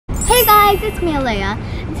guys, it's me, Alayah.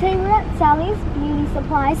 And today we're at Sally's Beauty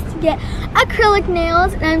Supplies to get acrylic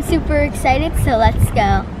nails, and I'm super excited, so let's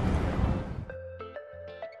go.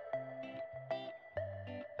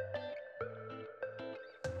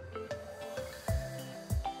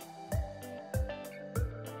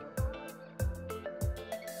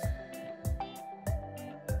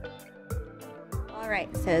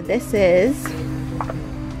 Alright, so this is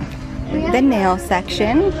the nail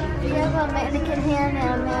section. We have a mannequin hand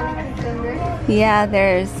and a mannequin finger. Yeah,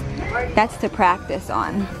 that's to practice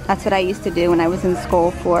on. That's what I used to do when I was in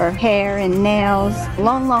school for hair and nails.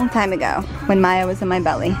 Long time ago, when Maya was in my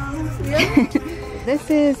belly. This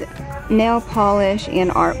is nail polish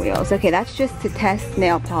and art wheels. Okay, that's just to test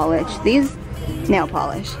nail polish. These, nail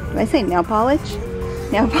polish. Did I say nail polish?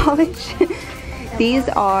 Nail polish? These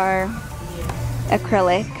are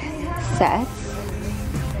acrylic sets.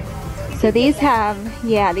 So these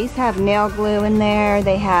have nail glue in there.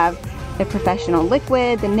 They have the professional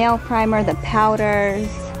liquid, the nail primer, the powders.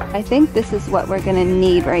 I think this is what we're gonna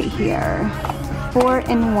need right here.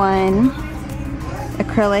 4-in-1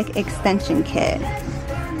 acrylic extension kit.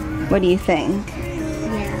 What do you think?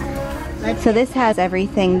 Yeah. So this has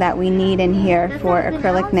everything that we need in here for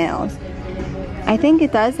acrylic nails. I think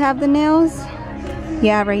it does have the nails.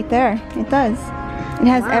 Yeah, right there. It does. It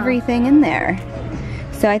has everything in there.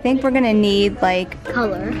 So I think we're gonna need like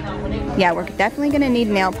color. Yeah, we're definitely gonna need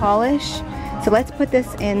nail polish. So let's put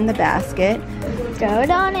this in the basket. Throw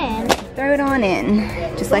it on in. Throw it on in,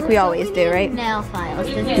 just like we always do, right? Nail files.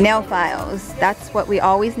 Nail files. That's what we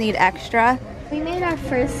always need extra. We made our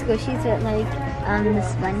first squishies with like the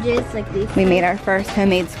sponges, like these. We made our first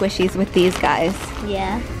homemade squishies with these guys.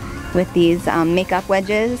 Yeah. With these makeup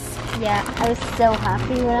wedges. Yeah, I was so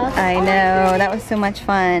happy when I was. I know, that was so much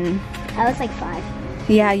fun. I was like 5.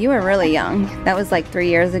 Yeah, you were really young. That was like 3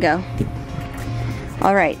 years ago.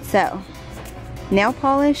 Alright, so nail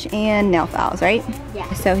polish and nail files, right?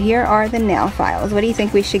 Yeah. So here are the nail files. What do you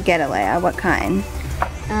think we should get, Alayah? What kind?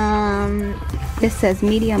 This says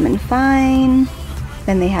medium and fine.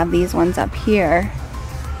 Then they have these ones up here.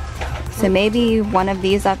 So maybe one of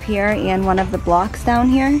these up here and one of the blocks down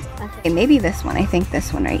here. Okay, maybe this one. I think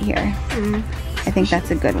this one right here. I think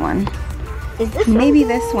that's a good one. Is this maybe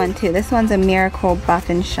this one too. This one's a Miracle Buff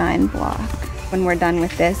and Shine block. When we're done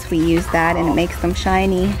with this, we use that and it makes them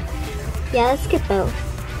shiny. Yeah, let's get both.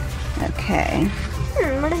 Okay.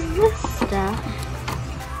 What is this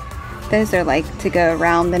stuff? Those are like to go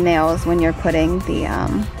around the nails when you're putting the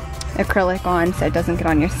acrylic on so it doesn't get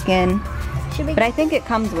on your skin. But I think it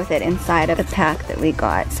comes with it inside of the pack that we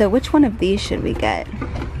got. So which one of these should we get?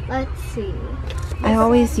 Let's see. I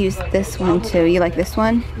always use this one too. You like this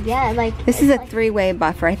one? Yeah, I like. This is a 3-way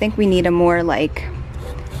buffer. I think we need a more like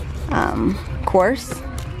coarse.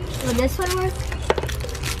 Will this one work?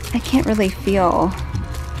 I can't really feel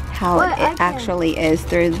how it actually is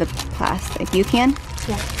through the plastic. You can?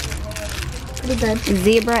 Yeah. Pretty good.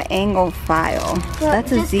 Zebra angle file. Well,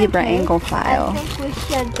 that's a zebra angle file. I think we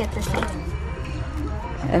should get this one.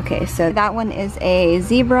 Okay, so that one is a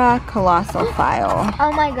zebra colossal file.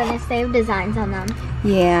 Oh my goodness, they have designs on them.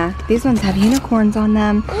 Yeah, these ones have unicorns on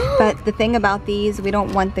them. But the thing about these, we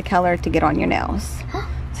don't want the color to get on your nails.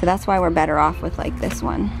 So that's why we're better off with like this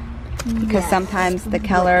one. Because sometimes the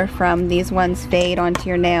color from these ones fade onto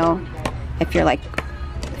your nail if you're like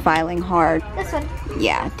filing hard. This one.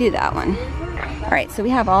 Yeah, do that one. Alright, so we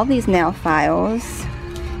have all these nail files.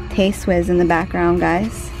 Tay-Swizz in the background,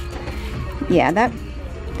 guys. Yeah,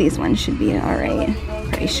 these ones should be alright.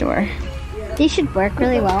 Pretty sure. These should work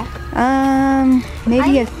really well.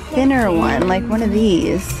 Maybe a thinner one, like one of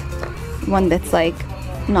these. One that's like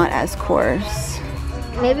not as coarse.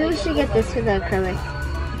 Maybe we should get this for the acrylic.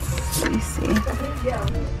 Let me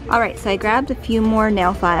see. Alright, so I grabbed a few more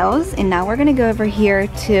nail files and now we're gonna go over here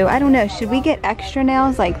to, I don't know, should we get extra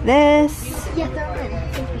nails like this? Yeah, throw it in.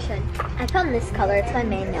 I think we should. I found this color. It's my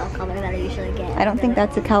main nail color that I usually get. I don't think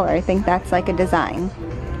that's a color. I think that's like a design.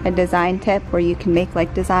 A design tip where you can make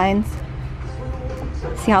like designs.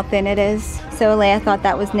 See how thin it is? So Alayah thought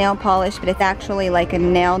that was nail polish, but it's actually like a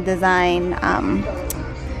nail design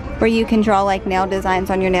where you can draw like nail designs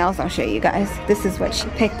on your nails. I'll show you guys. This is what she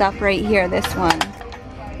picked up right here, this one.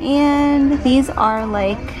 And these are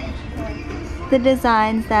like the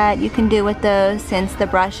designs that you can do with those since the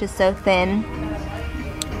brush is so thin.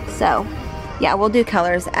 So yeah, we'll do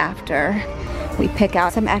colors after we pick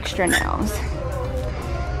out some extra nails.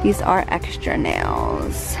 These are extra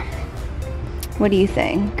nails. What do you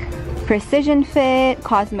think? Precision fit,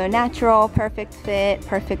 Cosmo Natural, perfect fit,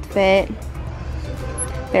 perfect fit.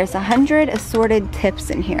 There's 100 assorted tips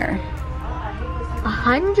in here.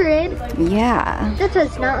 100? Yeah. That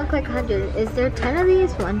does not look like 100. Is there 10 of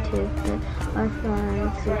these? 1, 2, 3, 4,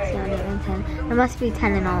 5, 6, 7, 8, and 10. There must be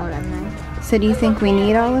 10 in all of them then. So do you think we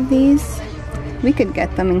need all of these? We could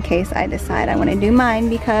get them in case I decide I want to do mine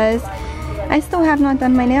because I still have not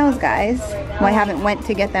done my nails, guys. Well, I haven't went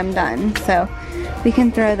to get them done, so we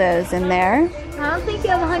can throw those in there. I don't think you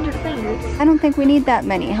have 100 fingers. I don't think we need that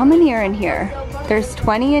many. How many are in here? There's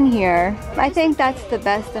 20 in here. I think that's the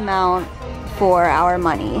best amount for our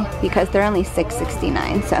money because they're only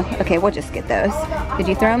 $6.69. So, okay, we'll just get those. Did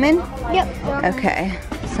you throw them in? Yep. Okay,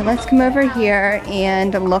 so let's come over here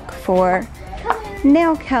and look for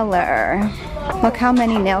nail color. Look how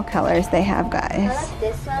many nail colors they have, guys. I like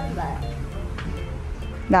this one, but...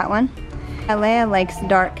 That one? Alayah likes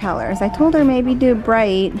dark colors. I told her maybe do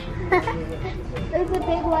bright. There's a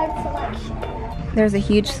big wide selection. There's a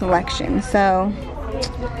huge selection, so...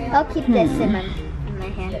 I'll keep this in my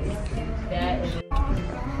hand.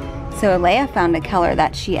 So Alayah found a color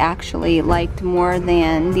that she actually liked more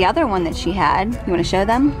than the other one that she had. You want to show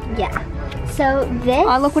them? Yeah. So this...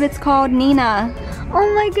 Oh, look what it's called, Nina.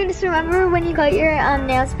 Oh my goodness, remember when you got your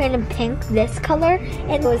nails painted pink, this color?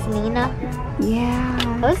 It was Nina. Yeah.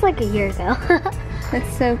 That was like a year ago.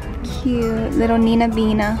 That's so cute. Little Nina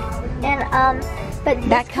Bina. And, but this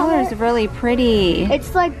that color is really pretty.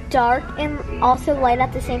 It's like dark and also light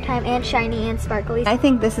at the same time and shiny and sparkly. I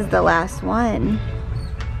think this is the last one.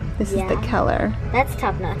 This is the color. That's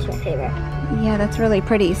top notch, my favorite. Yeah, that's really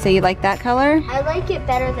pretty. So you like that color? I like it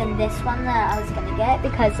better than this one that I was gonna get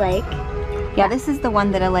because like... Yeah, this is the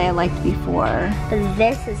one that Alayah liked before. But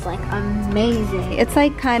this is like amazing. It's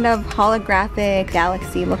like kind of holographic,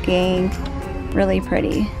 galaxy looking. Really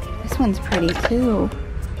pretty. This one's pretty too.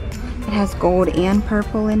 It has gold and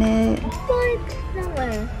purple in it. What? No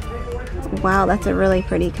way. Wow, that's a really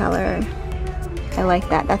pretty color. I like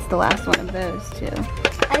that. That's the last one of those too.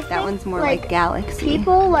 That one's more like galaxy.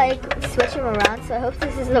 People like switch them around, so I hope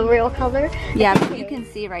this is the real color. Yeah, but you can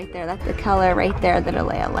see right there. That's the color right there that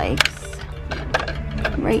Alayah likes.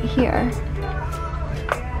 Right here.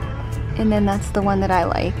 And then that's the one that I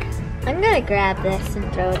like. I'm gonna grab this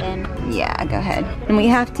and throw it in. Yeah, go ahead. And we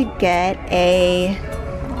have to get a...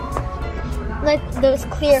 like those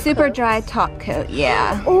clear super coats. dry top coat,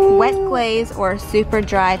 yeah. Ooh. Wet glaze or super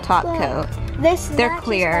dry top coat. They're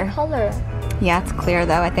clear. My color. Yeah, it's clear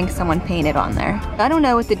though. I think someone painted on there. I don't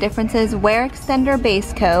know what the difference is. Wear extender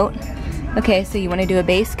base coat. Okay, so you want to do a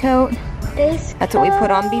base coat? That's what we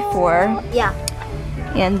put on before. Yeah.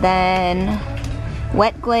 And then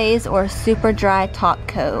wet glaze or super dry top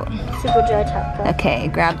coat. Super dry top coat. Okay,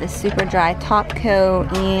 grab the super dry top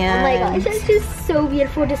coat and... Oh my gosh, that's just so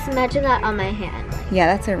beautiful. Just imagine that on my hand. Yeah,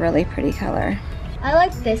 that's a really pretty color. I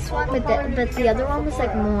like this one, but the other one was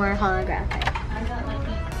like more holographic.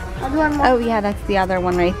 Oh yeah, that's the other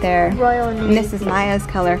one right there. Royal Navy. And this is Maya's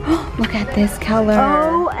color. Look at this color.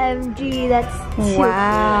 OMG, that's too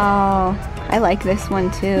wow. I like this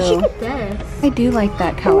one too. You should get this. I do like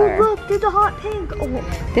that color. Oh look, there's a hot pink.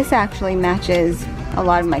 Oh. This actually matches a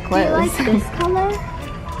lot of my clothes. Do you like this color?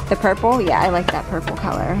 The purple? Yeah, I like that purple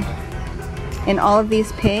color. And all of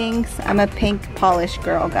these pinks, I'm a pink polish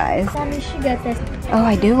girl, guys. Mommy, you should get this. Oh,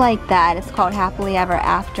 I do like that. It's called Happily Ever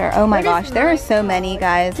After. Oh my gosh, there are so many,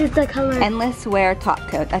 guys. This is the color. Endless Wear top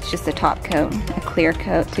coat. That's just a top coat, a clear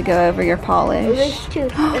coat to go over your polish.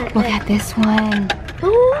 Look at this one.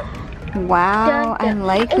 Wow, I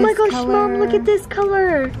like this color. Oh my gosh, Mom, look at this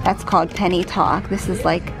color. That's called Penny Talk. This is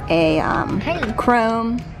like a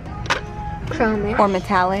chrome or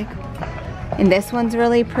metallic. And this one's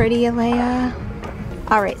really pretty, Alayah.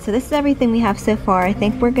 Alright, so this is everything we have so far. I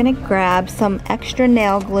think we're gonna grab some extra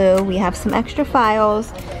nail glue. We have some extra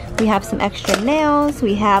files. We have some extra nails.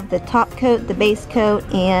 We have the top coat, the base coat,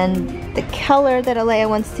 and the color that Alayah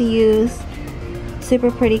wants to use.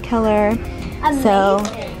 Super pretty color. Amazing. So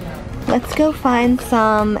let's go find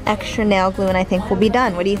some extra nail glue and I think we'll be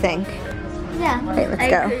done. What do you think? Yeah. Okay, let's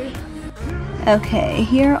go. Agree. Okay,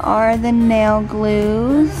 here are the nail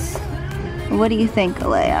glues. What do you think,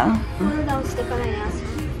 Alayah? That'll stick on my nails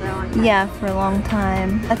for a long time. Yeah, for a long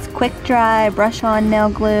time. That's quick dry, brush on nail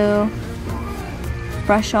glue.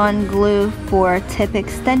 Brush on glue for tip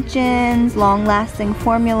extensions, long lasting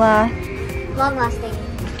formula. Long lasting.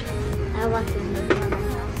 I want this to be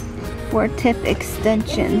long. For tip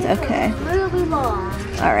extensions, okay. Really long.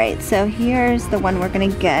 Alright, so here's the one we're gonna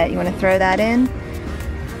get. You wanna throw that in?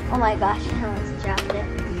 Oh my gosh, I almost dropped it.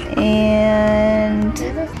 And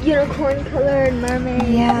unicorn colored mermaid.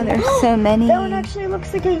 yeah, there's so many. That one actually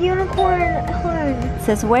looks like a unicorn horn. It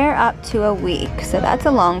says wear up to a week, so that's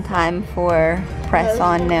a long time for press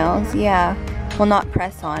on nails. Yeah, well, not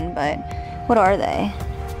press on, but What are they?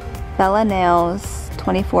 Bella Nails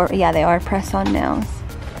 24. Yeah, they are press-on nails.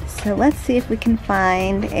 So let's see if we can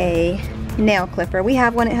find a nail clipper. We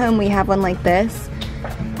have one at home. We have one like this.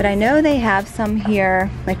 But I know they have some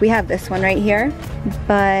here. Like we have this one right here.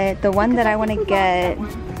 But the one that I want to get,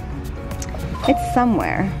 it's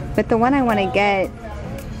somewhere. But the one I want to get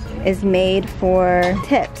is made for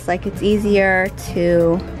tips. Like it's easier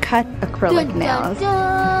to cut acrylic nails.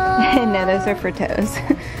 No, those are for toes.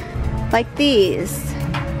 Like these.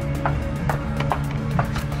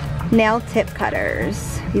 Nail tip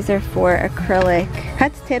cutters. These are for acrylic,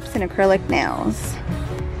 cuts, tips, and acrylic nails.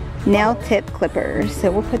 Nail tip clippers.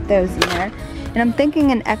 So we'll put those in there. And I'm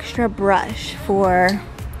thinking an extra brush for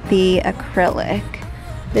the acrylic.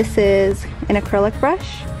 This is an acrylic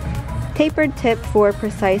brush. Tapered tip for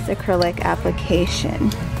precise acrylic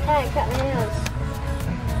application. Hey, cut my nails.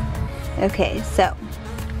 Okay, so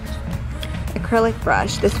acrylic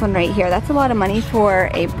brush, this one right here. That's a lot of money for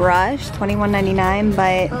a brush, $21.99,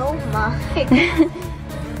 but Oh my.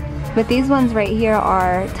 but these ones right here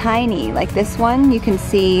are tiny. Like this one, you can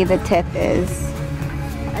see the tip is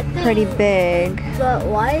pretty big. But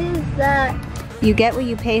why is that? You get what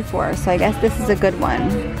you pay for, so I guess this is a good one.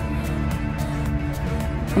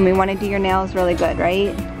 And we want to do your nails really good,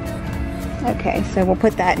 right? Okay, so we'll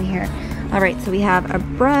put that in here. Alright, so we have a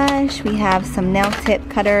brush, we have some nail tip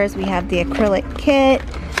cutters, we have the acrylic kit,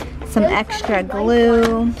 some extra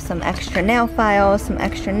glue, some extra nail files, some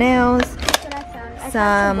extra nails,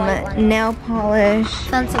 some nail polish.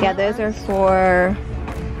 Yeah, those are for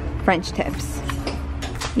French tips.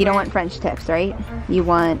 You don't want French tips, right? You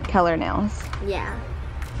want color nails. Yeah.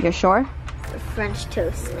 You're sure? French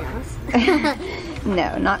toast nails.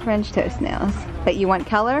 No, not French toast nails. But you want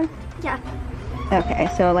color? Yeah. Okay,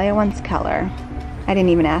 so Alayah wants color. I didn't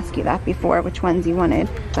even ask you that before, which ones you wanted.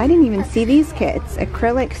 I didn't even see these kits.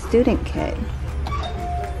 Acrylic student kit.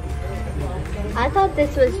 I thought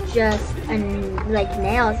this was just like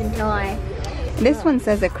nails until I... This one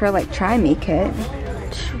says acrylic try me kit.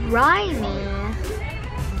 Try me.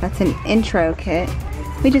 That's an intro kit.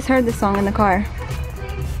 We just heard the song in the car.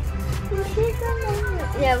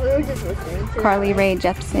 Yeah, we were just listening to Carly Rae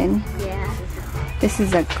Jepsen. Yeah. This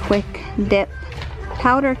is a quick dip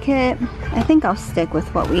powder kit. I think I'll stick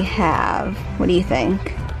with what we have. What do you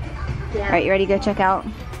think? Yeah. Alright, you ready to go check out?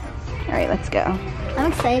 Alright, let's go.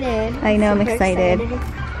 I'm excited. I know, I'm excited.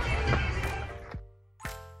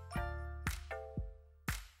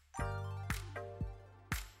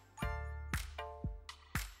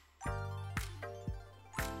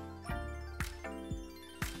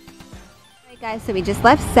 Guys, so we just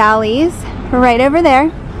left Sally's. We're right over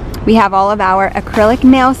there. We have all of our acrylic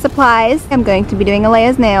nail supplies. I'm going to be doing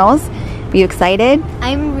Alayah's nails. Are you excited?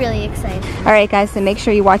 I'm really excited. Alright guys, so make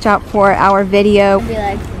sure you watch out for our video. I'll be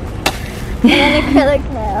like, and acrylic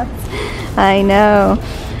nails. I know.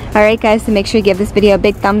 Alright guys, so make sure you give this video a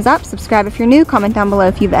big thumbs up. Subscribe if you're new. Comment down below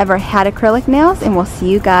if you've ever had acrylic nails. And we'll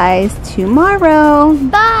see you guys tomorrow.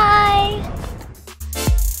 Bye!